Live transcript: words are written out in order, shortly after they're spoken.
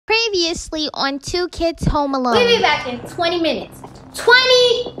Previously on Two Kids Home Alone. We'll be back in 20 minutes.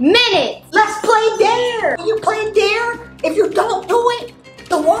 20 minutes! Let's play Dare! You play Dare? If you don't do it,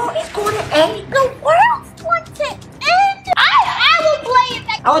 the world is going to end. The world's going to end? I will play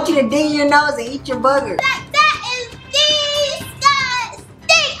it. I want you to dig your nose and eat your booger. That is disgusting!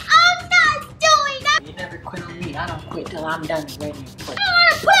 I'm not doing that! You never quit on me. I don't quit till I'm done ready to quit. I don't want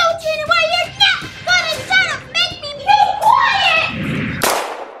to quit on you anyway. You're not going to try to make me be quiet!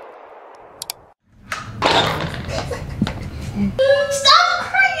 Stop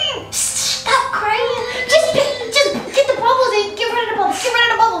crying! Stop crying! Just get the bubbles and get rid of the bubbles. Get rid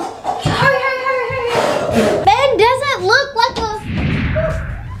of the bubbles. Hurry. Bed doesn't look like a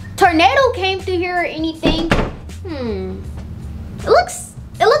tornado came through here or anything.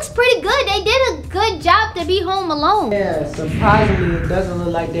 It looks pretty good. They did a good job to be home alone. Yeah, surprisingly, it doesn't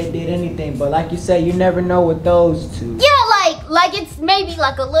look like they did anything. But like you said, you never know with those two. Yeah, like it's maybe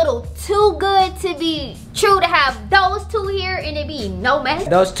like a little too good to be true to have those two here and it be no mess.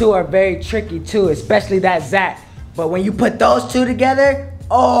 Those two are very tricky too, especially that Zach. But when you put those two together,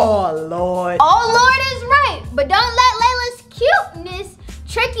 oh Lord. Oh Lord is right, but don't let Layla's cuteness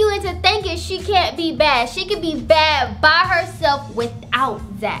trick you into thinking she can't be bad. She can be bad by herself without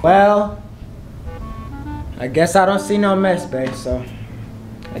Zach. Well, I guess I don't see no mess, babe, so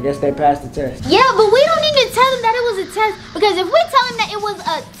I guess they passed the test. Yeah, but we don't need to tell them that it was a test, because if we tell them that it was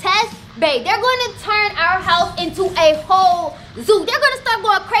a test, babe, they're going to turn our house into a whole zoo. They're going to start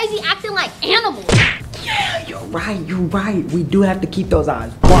going crazy, acting like animals. Yeah, you're right. We do have to keep those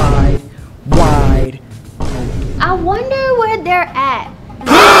eyes wide. I wonder where they're at.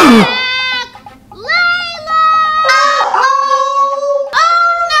 Zach! Layla! Oh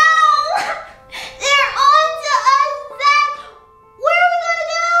no! They're on to us, Zach! What are we gonna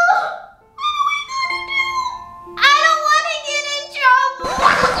do? I don't want to get in trouble.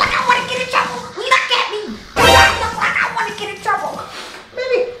 Look like I want to get in trouble. Look at me. Look like I want to get in trouble.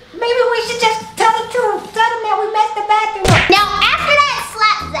 Maybe we should just tell the truth. Tell them that we messed the bathroom up. Now, after that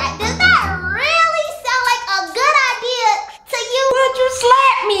slap, Zach, does that really sound like a good idea to you? Why'd you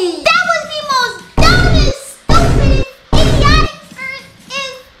slap me? That was the most dumbest, stupidest, idiotic,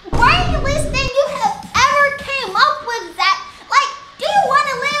 is brainless thing you have ever came up with, Zach. Like, do you want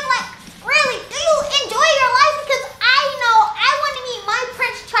to live, like, really, do you enjoy your life? Because I know I want to meet my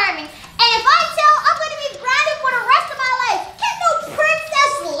Prince Charming. And if I tell I'm going to be grounded for the rest of my life, can no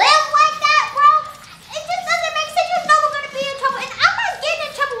princess live like that, bro? It just doesn't make sense. You know we're going to be in trouble. And I'm not getting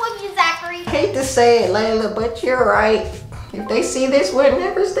in trouble with you, Zachary. Hate to say it, Layla, but you're right. If they see this, we'll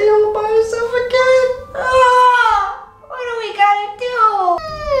never stay home by ourselves again. What do we gotta do?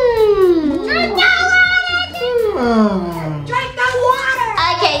 Drink that water. Drink the water.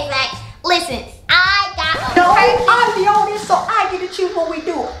 Okay, Zach, listen, I got a No, perfect... I'm the oldest, so I get to choose what we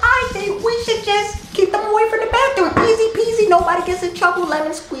do. I think we should just keep them away from the bathroom. Easy peasy, nobody gets in trouble,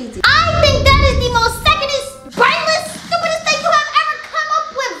 lemon squeezy. I think that is the most secondest, brainless, stupidest thing you have ever come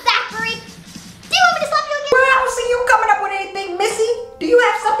up with, Zachary. Do you want me to slap you again? Well, I don't see you coming up with anything, Missy. Do you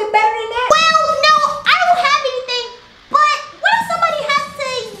have something better than that? Well, no, I don't have anything, but what if somebody has to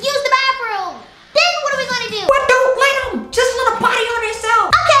use the bathroom? Then what are we gonna do? What, don't let them. Just let them potty on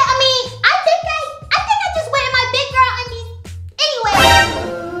themselves. Okay, I mean, I think I just went in my big girl undies anyway.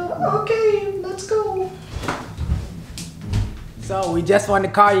 Okay, let's go. So we just wanted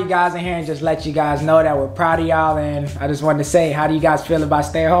to call you guys in here and just let you guys know that we're proud of y'all, and I just wanted to say, how do you guys feel about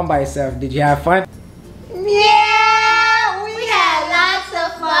staying home by yourself? Did you have fun? Yeah, we had lots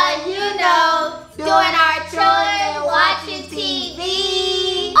of fun, you know, doing our chores, watching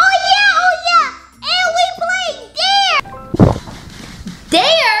TV. Oh yeah, and we played Dare.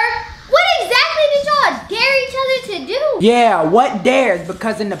 Dare? What exactly did y'all dare each other to do? Yeah, what dares?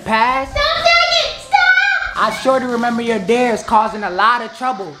 Because in the past, Stop saying it, stop! I sure do remember your dares causing a lot of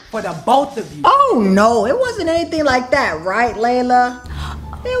trouble for the both of you. Oh no, it wasn't anything like that, right, Layla?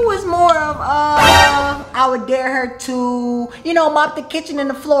 It was more of, I would dare her to, mop the kitchen and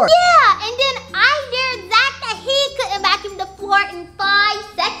the floor. Yeah, and then I dared Zach that he couldn't vacuum the floor in 5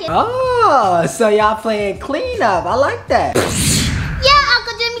 seconds. Oh, so y'all playing cleanup. I like that. Yeah,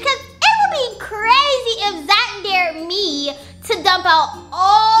 Uncle Jim, because it would be crazy if Zach dared me to dump out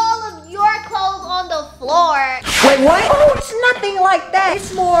all of your clothes on the floor. Wait, what? Oh, it's nothing like that.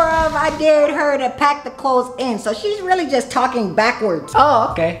 It's more of I dared her to pack the clothes in. So she's really just talking backwards.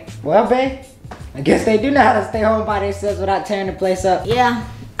 Oh, okay. Well, babe, I guess they do know how to stay home by themselves without tearing the place up. Yeah,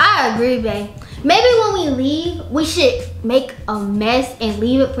 I agree, babe. Maybe when we leave, we should make a mess and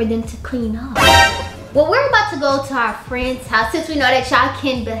leave it for them to clean up. Well, we're about to go to our friend's house since we know that y'all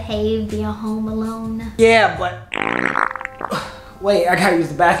can behave being home alone. Yeah, but Wait, I gotta use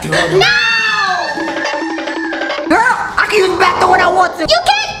the bathroom. No! Girl, I can use the bathroom when I want to. You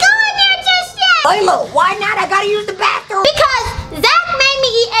can't go in there just yet! Layla, why not? I gotta use the bathroom. Because Zach made me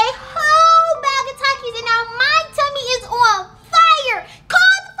eat a whole bag of Takis and now my tummy is on fire. Call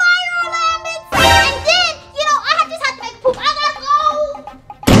the fire alarm and then, you know, I just have to make poop. I gotta go.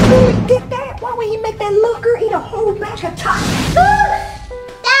 Who did that? Why would he make that little girl eat a whole bag of Takis?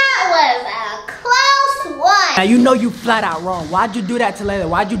 That was a close one. Now you know you flat out wrong. Why'd you do that to Layla?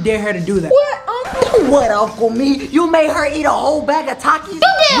 Why'd you dare her to do that? What, Uncle? What, Uncle Me? You made her eat a whole bag of Takis? You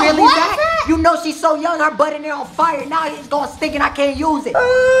did Really, what, Zach? Zach? You know she's so young, her butt in there on fire. Now it's gonna stick and I can't use it.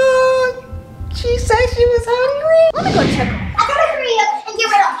 She said she was hungry. Let me go check her. I gotta hurry up and get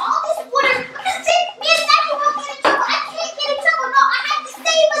rid of all this water. Because me and Zach won't get in trouble. I can't get in trouble. No, I have to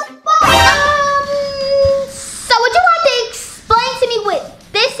save us both. So would you like to explain to me what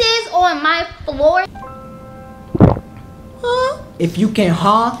this is on my floor? If you can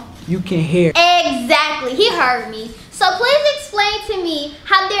honk, you can hear. Exactly, he heard me. So please explain to me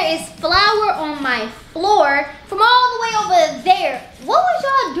how there is flour on my floor from all the way over there. What was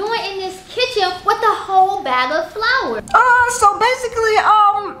y'all doing in this kitchen with a whole bag of flour? So basically,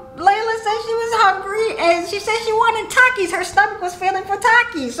 Layla said she was hungry and she said she wanted Takis. Her stomach was feeling for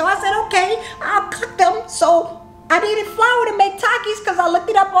Takis. So I said, okay, I'll cook them. So I needed flour to make Takis because I looked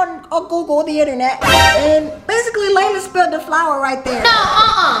it up on Google, the internet. And basically, Layla spilled the flour right there.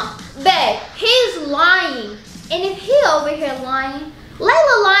 No, babe, he's lying. And if he over here lying,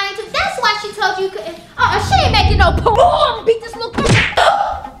 Layla lying too. That's why she told you couldn't. She ain't making no poop. Oh, beat this little cousin.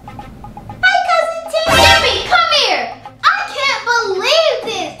 Hi, cousin Tink. Jimmie, come here. I can't believe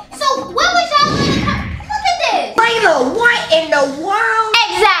this. So when was y'all gonna come? Look at this. Layla, what in the world?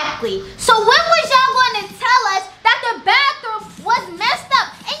 Exactly. So when was y'all gonna tell us that the bathroom was messed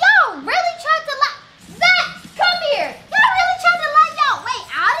up? And y'all really tried to lie. Zach, come here. Y'all really tried to lie y'all way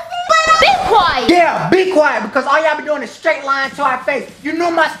out of this? Be quiet. Yeah, be quiet because all y'all been doing is straight lying to our face. You knew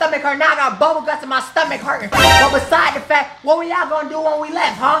my stomach hurt, now I got bubble guts in my stomach hurting. But beside the fact, what were y'all gonna do when we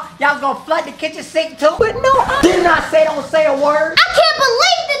left, huh? Y'all was gonna flood the kitchen sink too? But no, didn't I say don't say a word? I can't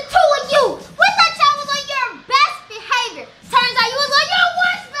believe the two of you. We thought y'all was on your best behavior. Turns out you was on your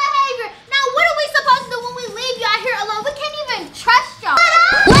worst behavior. Now what are we supposed to do when we leave you out here alone? We can't even trust y'all.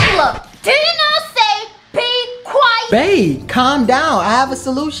 Layla, didn't I say be quiet? Babe, calm down. I have a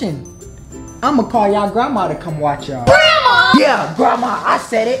solution. I'ma call y'all grandma to come watch y'all. Grandma! Yeah, grandma, I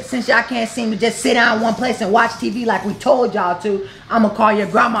said it. Since y'all can't seem to just sit down in one place and watch TV like we told y'all to, I'ma call your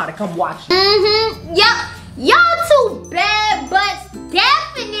grandma to come watch you. Yep. Y'all two bad butts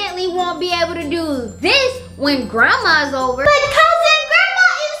definitely won't be able to do this when grandma's over. But cousin, grandma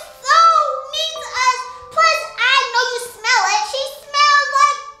is so mean to us. Plus, I know you smell it. She smells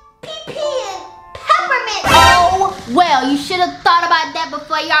like pee-pee and peppermint. Oh, well, you should have thought about that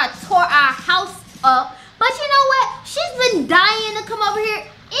before y'all tore our house up. But you know what? She's been dying to come over here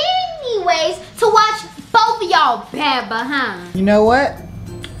anyways to watch both of y'all bad behind. You know what?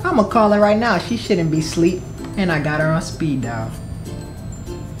 I'ma call her right now. She shouldn't be asleep. And I got her on speed dial.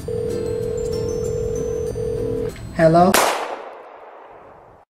 Hello?